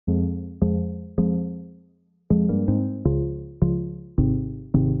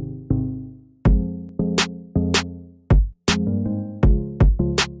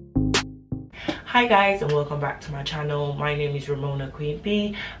Hi guys, and welcome back to my channel. My name is Ramona Queen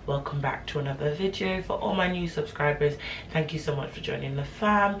B. Welcome back to another video. For all my new subscribers, thank you so much for joining the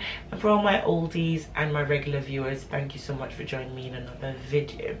fam, and for all my oldies and my regular viewers, thank you so much for joining me in another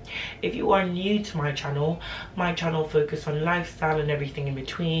video. If you are new to my channel focuses on lifestyle and everything in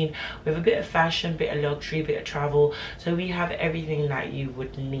between, with a bit of fashion, bit of luxury, bit of travel, so we have everything that you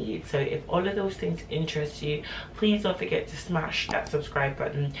would need. So if all of those things interest you, please don't forget to smash that subscribe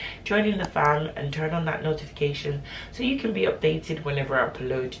button, join in the fam, and turn on that notification so you can be updated whenever I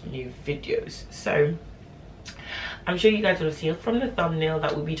upload new videos. So I'm sure you guys will see from the thumbnail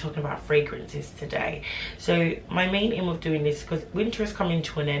that we'll be talking about fragrances today. So my main aim of doing this, because winter is coming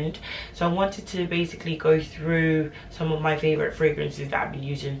to an end, so I wanted to basically go through some of my favorite fragrances that I've been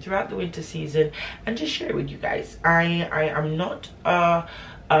using throughout the winter season and just share it with you guys. I am not a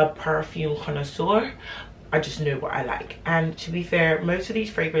perfume connoisseur. I just know what I like, and to be fair, most of these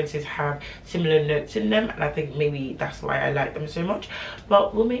fragrances have similar notes in them, and I think maybe that's why I like them so much.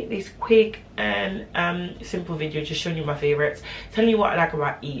 But we'll make this quick and simple video, just showing you my favorites, telling you what I like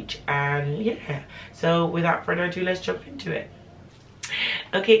about each, and yeah, so without further ado, let's jump into it.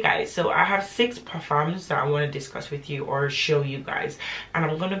 Okay guys, so I have 6 parfums that I want to discuss with you or show you guys, and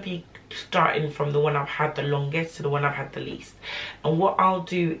I'm going to be starting from the one I've had the longest to the one I've had the least. And what I'll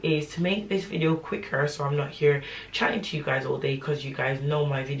do is, to make this video quicker so I'm not here chatting to you guys all day, because you guys know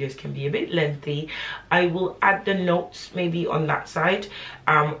my videos can be a bit lengthy, I will add the notes maybe on that side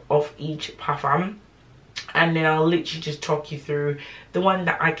of each parfum, and then I'll literally just talk you through the one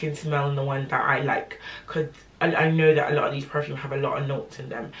that I can smell and the one that I like, because I know that a lot of these perfumes have a lot of notes in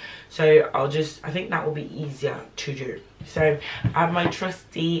them, so I think that will be easier to do. So I have my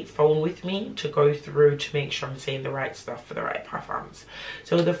trusty phone with me to go through to make sure I'm saying the right stuff for the right parfums.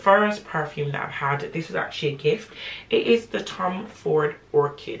 So the first perfume that I've had, this was actually a gift. It is the Tomford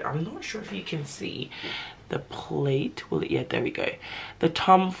Orchid. I'm not sure if you can see the plate. Well, yeah, there we go. The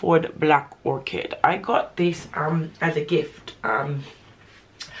Tomford Black Orchid. I got this as a gift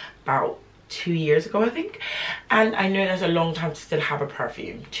about 2 years ago, I think, and I know that's a long time to still have a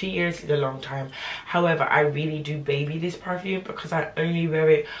perfume. 2 years is a long time. However, I really do baby this perfume because I only wear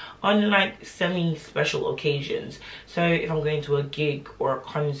it on like semi-special occasions. So if I'm going to a gig or a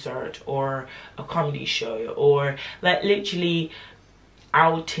concert or a comedy show, or like literally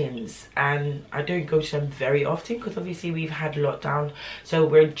outings, and I don't go to them very often because obviously we've had lockdown, so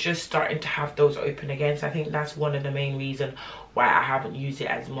we're just starting to have those open again. So I think that's one of the main reasons why I haven't used it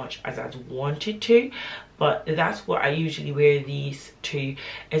as much as I've wanted to, but that's what I usually wear these to.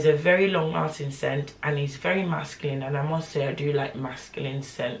 It's a very long lasting scent and it's very masculine, and I must say I do like masculine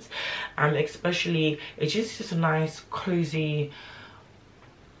scents, especially it's just a nice cozy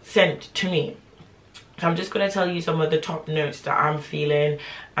scent to me. So I'm just going to tell you some of the top notes that I'm feeling,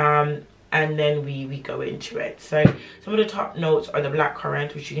 and then we go into it. So some of the top notes are the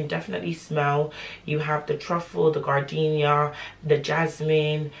blackcurrant, which you can definitely smell. You have the truffle, the gardenia, the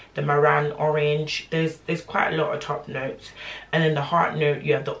jasmine, the Mryrrh orange. There's quite a lot of top notes. And then the heart note,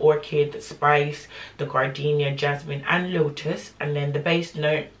 you have the orchid, the spice, the gardenia, jasmine, and lotus. And then the base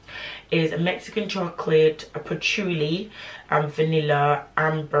note is a Mexican chocolate, a patchouli, vanilla,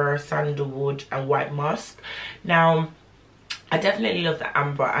 amber, sandalwood, and white musk. Now, I definitely love the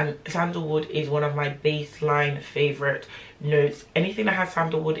amber, and sandalwood is one of my baseline favorite notes. Anything that has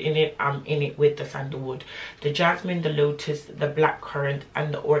sandalwood in it, I'm in it with the sandalwood. The jasmine, the lotus, the blackcurrant,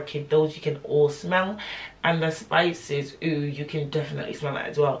 and the orchid, those you can all smell. And the spices, ooh, you can definitely smell that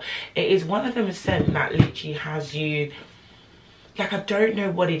as well. It is one of them scents that literally has you, like, I don't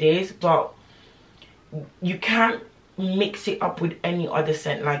know what it is, but you can't mix it up with any other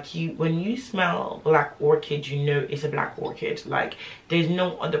scent. Like, when you smell black orchid, you know it's a black orchid. Like, there's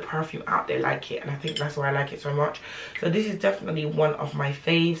no other perfume out there like it, and I think that's why I like it so much. So this is definitely one of my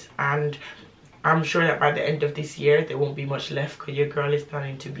faves, and I'm sure that by the end of this year there won't be much left because your girl is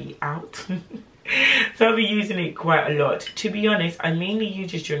planning to be out. So I'll be using it quite a lot. To be honest, I mainly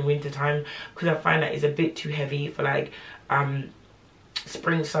use this during winter time because I find that it's a bit too heavy for like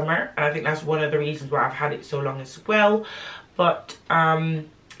spring, summer, and I think that's one of the reasons why I've had it so long as well. But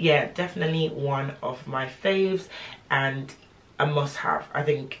yeah, definitely one of my faves and a must have. I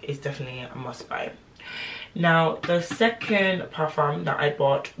think it's definitely a must buy. Now, the second parfum that I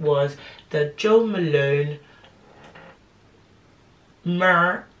bought was the Molone,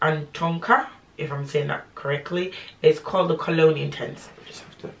 Mryrrh and Tonka, if I'm saying that correctly. It's called the Cologne Intense. I just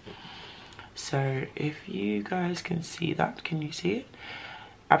have to, so if you guys can see that, can you see it?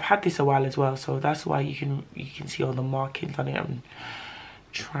 I've had this a while as well, so that's why you can see all the markings on it. I'm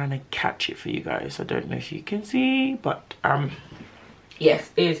trying to catch it for you guys. I don't know if you can see, but yes,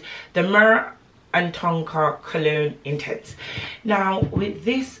 is the Mryrrh and Tonka Cologne Intense. Now with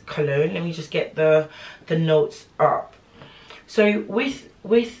this cologne, let me just get the notes up. So with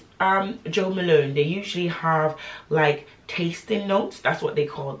Jo Malone, they usually have like tasting notes, that's what they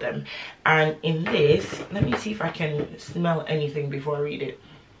call them. And in this, let me see if I can smell anything before I read it.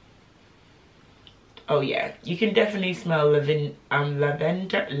 Oh yeah, you can definitely smell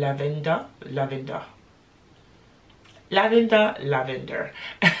lavender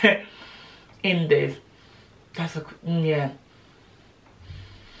in this. That's a, yeah.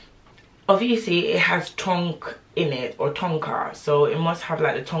 Obviously it has tonk in it, or tonka, so it must have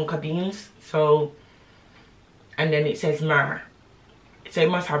like the tonka beans. So, and then it says myrrh, so it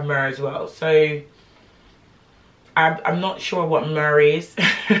must have myrrh as well. So I'm not sure what myrrh is,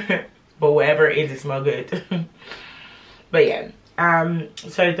 but whatever it is, it smells good. But yeah,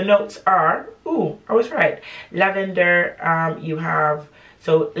 so the notes are, ooh, I was right, lavender. You have,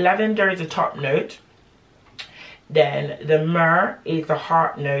 so lavender is the top note, then the myrrh is the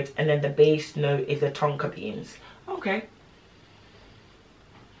heart note, and then the base note is the tonka beans. Okay,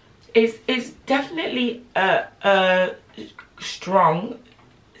 it's definitely a strong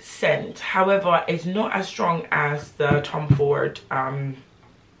scent. However, it's not as strong as the Tomford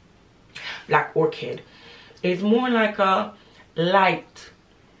Black Orchid. It's more like a light,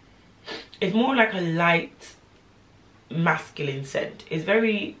 it's more like a light masculine scent. It's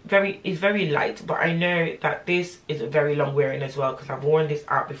very light, but I know that this is a very long wearing as well, because I've worn this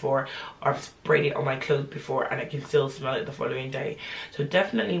out before, or I've sprayed it on my clothes before, and I can still smell it the following day. So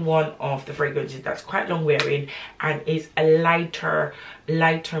definitely one of the fragrances that's quite long wearing, and is a lighter,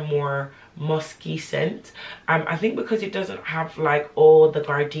 more musky scent. I think because it doesn't have like all the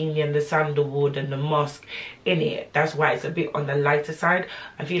gardenia and the sandalwood and the musk in it, that's why it's a bit on the lighter side.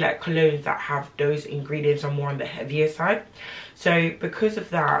 I feel like colognes that have those ingredients are more on the heavier side. So because of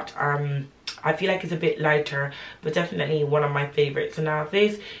that, I feel like it's a bit lighter, but definitely one of my favorites. So now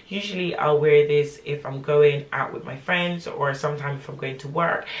this, usually I'll wear this if I'm going out with my friends, or sometimes if I'm going to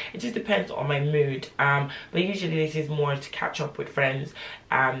work. It just depends on my mood, but usually this is more to catch up with friends,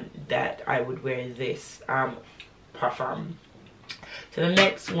 that I would wear this parfum. So the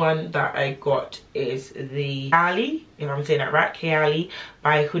next one that I got is the KayAli, if I'm saying that right, KayAli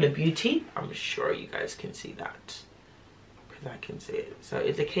by Huda Beauty. I'm sure you guys can see that, I can see it. So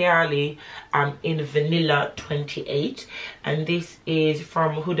it's a KayAli in Vanilla 28, and this is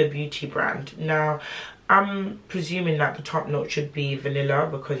from Huda Beauty brand. Now I'm presuming that the top note should be vanilla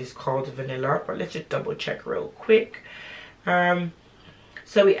because it's called vanilla, but let's just double check real quick.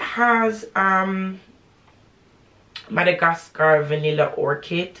 So it has Madagascar vanilla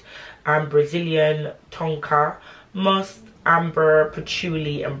orchid, Brazilian tonka, musk, amber,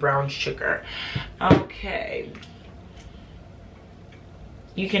 patchouli, and brown sugar. Okay,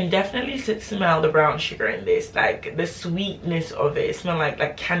 you can definitely smell the brown sugar in this, like the sweetness of it. It smells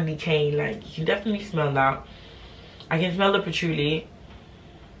like candy cane. Like you can definitely smell that. I can smell the patchouli.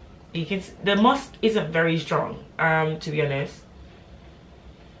 You can, the musk isn't very strong, to be honest.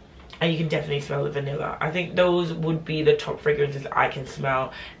 And you can definitely smell the vanilla. I think those would be the top fragrances I can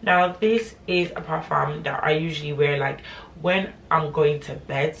smell. Now this is a parfum that I usually wear like when I'm going to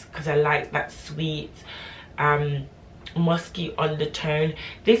bed, because I like that sweet musky undertone.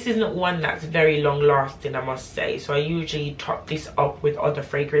 This isn't one that's very long lasting, I must say, so I usually top this up with other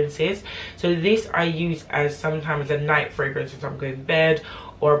fragrances. So this I use as sometimes a night fragrance if I'm going to bed,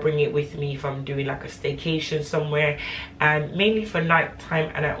 or bring it with me if I'm doing like a staycation somewhere, and mainly for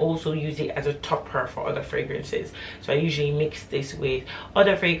nighttime. And I also use it as a topper for other fragrances. So I usually mix this with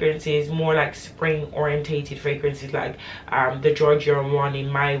other fragrances, more like spring orientated fragrances, like the Georgia one in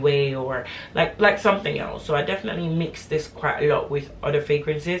My Way, or like something else. So I definitely mix this quite a lot with other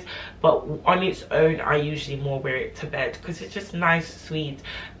fragrances, but on its own I usually more wear it to bed because it's just nice, sweet.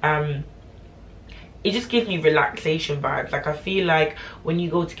 It just gives me relaxation vibes. Like I feel like when you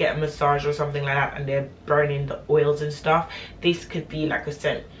go to get a massage or something like that and they're burning the oils and stuff, this could be like a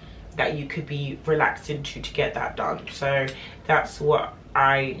scent that you could be relaxed into to get that done. So that's what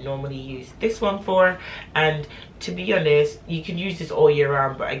I normally use this one for. And to be honest, you can use this all year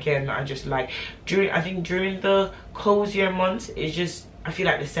round, but again, I just like during the cozier months, it's just, I feel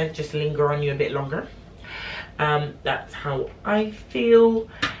like the scent just linger on you a bit longer. That's how I feel.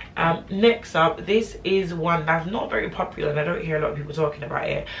 Next up, this is one that's not very popular and I don't hear a lot of people talking about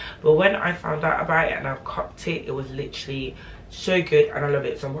it, but when I found out about it and I copped it, it was literally so good and I love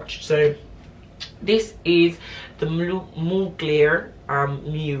it so much. So this is the Mulger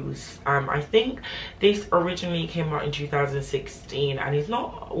Muse. I think this originally came out in 2016 and it's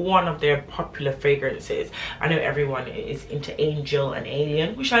not one of their popular fragrances. I know everyone is into Angel and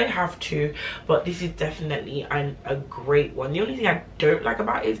Alien, which I have too, but this is definitely a great one. The only thing I don't like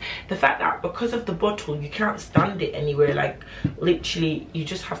about it is the fact that because of the bottle you can't stand it anywhere. Like literally you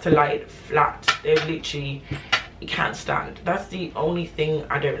just have to lie it flat. There's literally, you can't stand. That's the only thing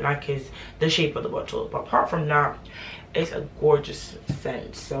I don't like, is the shape of the bottle. But apart from that, it's a gorgeous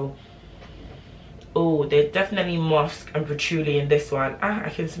scent. So oh, there's definitely musk and patchouli in this one. I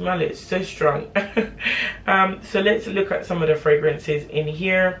can smell it, it's so strong. So let's look at some of the fragrances in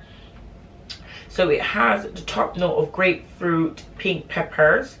here. So it has the top note of grapefruit, pink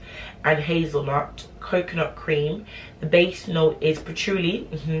peppers and hazelnut, coconut cream. The base note is patchouli,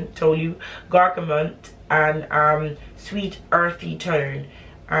 told you, gargamont and sweet earthy tone.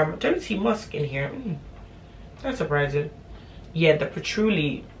 I don't see musk in here. That's surprising. Yeah, the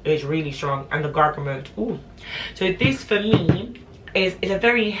patchouli is really strong and the gargamont. Ooh. So this for me is a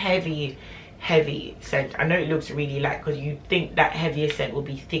very heavy scent. I know it looks really light because you think that heavier scent will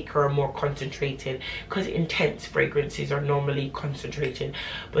be thicker or more concentrated, because intense fragrances are normally concentrated,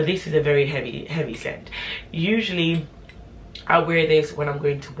 but this is a very heavy scent. Usually I wear this when I'm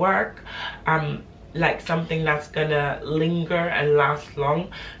going to work, like something that's gonna linger and last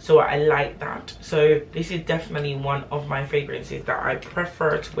long, so I like that. So this is definitely one of my fragrances that I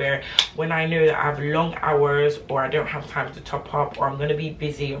prefer to wear when I know that I have long hours or I don't have time to top up, or I'm gonna be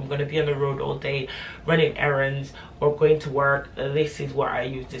busy, I'm gonna be on the road all day running errands or going to work. This is what I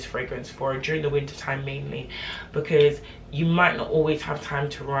use this fragrance for during the winter time mainly, because you might not always have time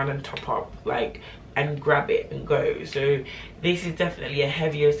to run and top up like and grab it and go. So this is definitely a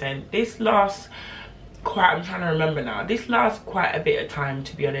heavier scent. This lasts quite, I'm trying to remember now, this lasts quite a bit of time,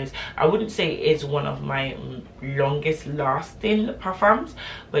 to be honest. I wouldn't say it's one of my longest lasting parfums,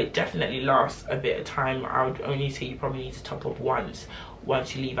 but it definitely lasts a bit of time. I would only say you probably need to top up once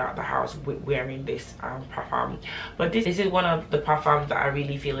you leave out the house wearing this parfum. But this is one of the parfums that I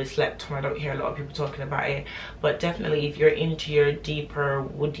really feel is slept on. I don't hear a lot of people talking about it, but definitely if you're into your deeper,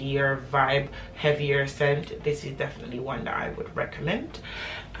 woodier vibe, heavier scent, this is definitely one that I would recommend.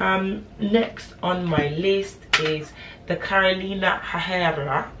 Next on my list is the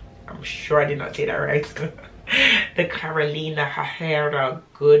Herrera. I'm sure I did not say that right. The Herrera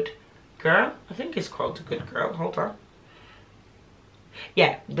Good Girl. I think it's called the Good Girl. Hold on.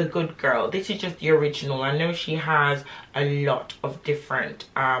 Yeah, the Good Girl. This is just the original. I know she has a lot of different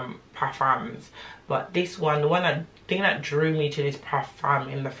parfums, but this one, the thing that drew me to this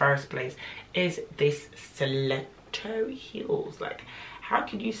parfum in the first place is this stiletto heels. Like, how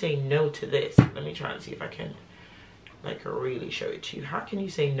can you say no to this? Let me try and see if I can like really show it to you. How can you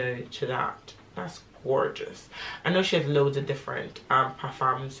say no to that? That's gorgeous. I know she has loads of different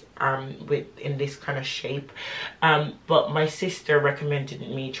parfums in this kind of shape, but my sister recommended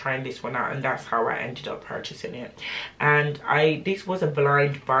me trying this one out, and that's how I ended up purchasing it. And this was a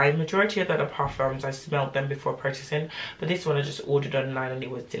blind buy. Majority of the other parfums I smelled them before purchasing, but this one I just ordered online and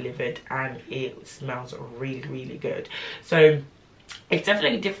it was delivered, and it smells really good. So it's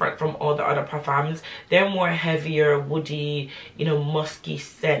definitely different from all the other parfums. They're more heavier, woody, you know, musky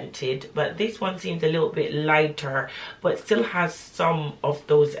scented, but this one seems a little bit lighter but still has some of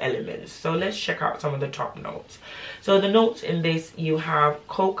those elements. So let's check out some of the top notes. So the notes in this, you have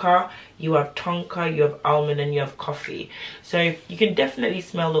coca, you have tonka, you have almond, and you have coffee. So you can definitely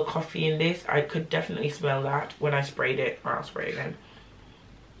smell the coffee in this. I could definitely smell that when I sprayed it. Or I'll spray it again.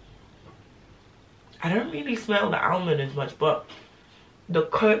 I don't really smell the almond as much, but the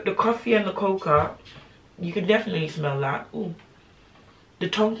coffee and the coca, you can definitely smell that. Ooh. The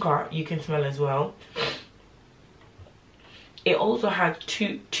tonka you can smell as well. It also has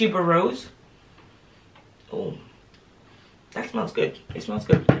tuberose. Oh, that smells good. It smells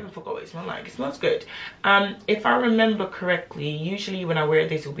good. I forgot what it smells like. It smells good. If I remember correctly, usually when I wear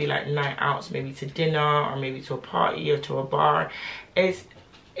this, it will be like night outs, maybe to dinner or maybe to a party or to a bar.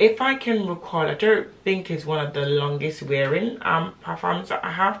 If I can recall, I don't think it's one of the longest wearing parfums that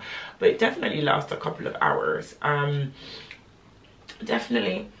I have, but it definitely lasts a couple of hours.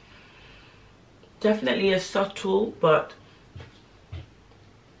 Definitely a subtle, but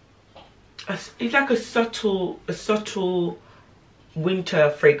it's like a subtle winter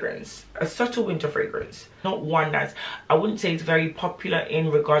fragrance. A subtle winter fragrance. Not one that's, I wouldn't say it's very popular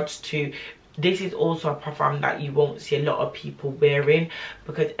in regards to. This is also a parfum that you won't see a lot of people wearing,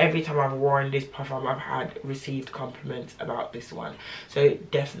 because every time I've worn this parfum I've received compliments about this one. So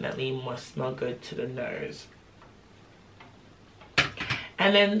it definitely must smell good to the nose.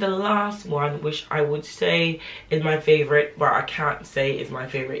 And then the last one, which I would say is my favorite, but I can't say is my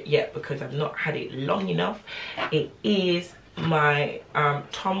favorite yet because I've not had it long enough. It is my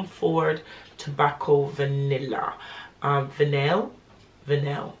Tomford Tobacco Vanilla. Vanille.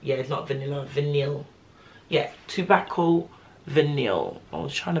 Yeah, it's not vanilla, vanille. Yeah, Tobacco Vanille. I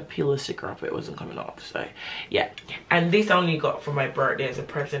was trying to peel the sticker off, it wasn't coming off. So yeah, and this I only got for my birthday as a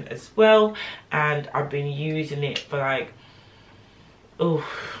present as well, and I've been using it for like, oh,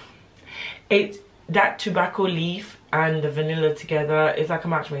 it's that tobacco leaf and the vanilla together is like a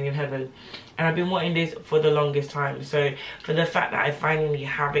match made in heaven. And I've been wanting this for the longest time, so for the fact that I finally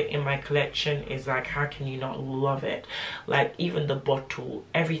have it in my collection is like, how can you not love it? Like, even the bottle,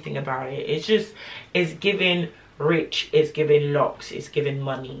 everything about it, it's just, it's giving rich, it's giving locks, it's giving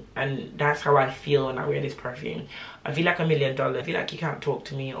money. And that's how I feel when I wear this perfume. I feel like $1 million. I feel like you can't talk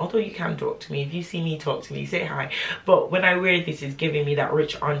to me, although you can talk to me. If you see me, talk to me, say hi. But when I wear this, it's giving me that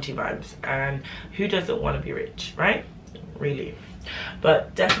rich auntie vibes, and who doesn't want to be rich, right? Really.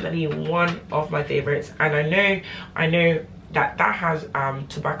 But definitely one of my favorites. And I know that has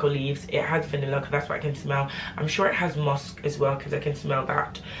tobacco leaves, it has vanilla because that's what I can smell. I'm sure it has musk as well because I can smell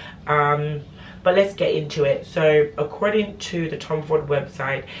that. But let's get into it. So according to the Tomford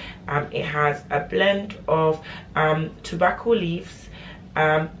website, it has a blend of tobacco leaves,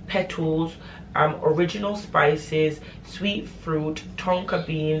 petals, original spices, sweet fruit, tonka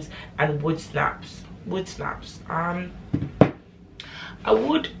beans, and wood snaps. I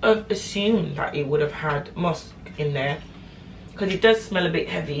would have assumed that it would have had musk in there because it does smell a bit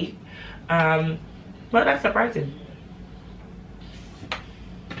heavy, but that's surprising.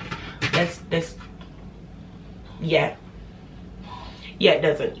 Yeah, it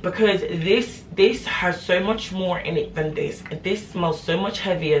doesn't, because this has so much more in it than this. This smells so much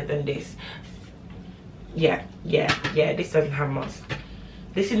heavier than this. Yeah, this doesn't have musk.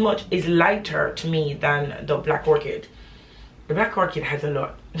 This is lighter to me than the Black Orchid. The Black Orchid has a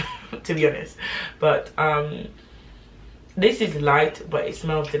lot, to be honest, but this is light, but it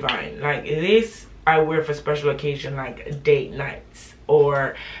smells divine. Like, this I wear for special occasion, like date nights,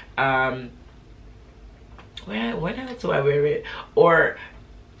 or when else do I wear it? Or,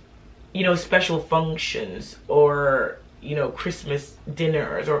 you know, special functions, or, you know, Christmas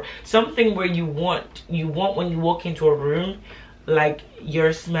dinners, or something where you want when you walk into a room, like,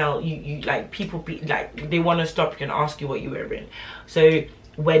 your smell, you like, people be like, they want to stop you and ask you what you're wearing. So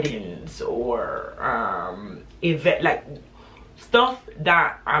weddings, or event, like stuff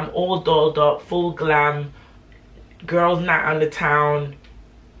that I'm all dolled up, full glam, girls night on the town,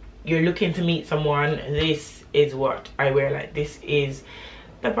 you're looking to meet someone, this is what I wear. Like, this is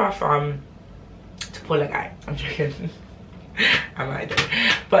the parfum to pull a guy. I'm joking. I might do.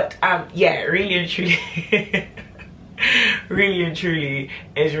 But yeah, really and truly really and truly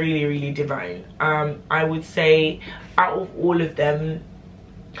is really divine. I would say out of all of them,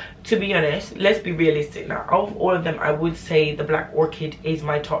 to be honest, let's be realistic now, out of all of them, I would say the Black Orchid is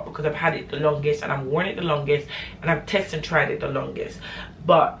my top because I've had it the longest and I've worn it the longest and I've tested and tried it the longest.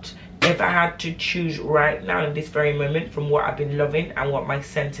 But if I had to choose right now in this very moment from what I've been loving and what my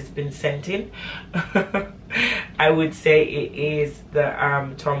scent has been scenting, I would say it is the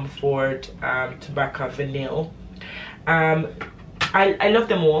Tomford Tobacco Vanille. I love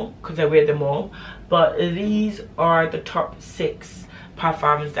them all because I wear them all, but these are the top 6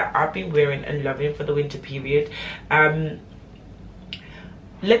 parfums that I've been wearing and loving for the winter period.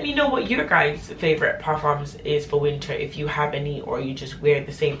 Let me know what your guys' favorite parfums is for winter, if you have any, or you just wear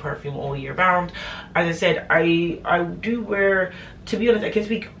the same perfume all year round. As I said, I do wear, to be honest, I can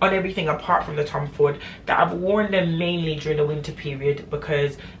speak on everything apart from the Tomford, that I've worn them mainly during the winter period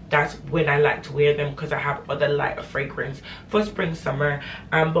because that's when I like to wear them, because I have other lighter fragrance for spring, summer.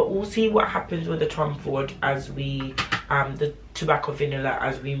 But we'll see what happens with the Tomford as we the Tobacco Vanilla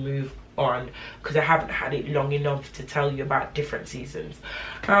as we move on, because I haven't had it long enough to tell you about different seasons.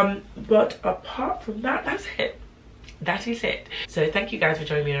 But apart from that, that's it. That is it. So thank you guys for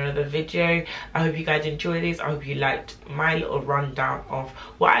joining me in another video. I hope you guys enjoyed this. I hope you liked my little rundown of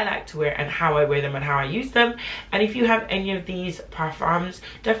what I like to wear and how I wear them and how I use them. And if you have any of these parfums,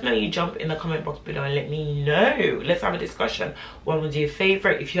 definitely jump in the comment box below and let me know. Let's have a discussion. What was your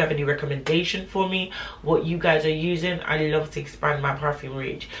favorite? If you have any recommendation for me, what you guys are using, I love to expand my perfume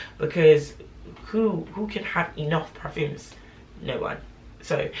range, because who can have enough perfumes? No one.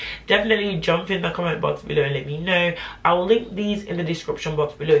 So definitely jump in the comment box below and let me know. I will link these in the description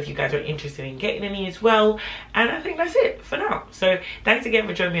box below if you guys are interested in getting any as well. And I think that's it for now. So thanks again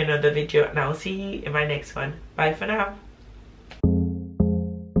for joining me in another video, and I'll see you in my next one. Bye for now.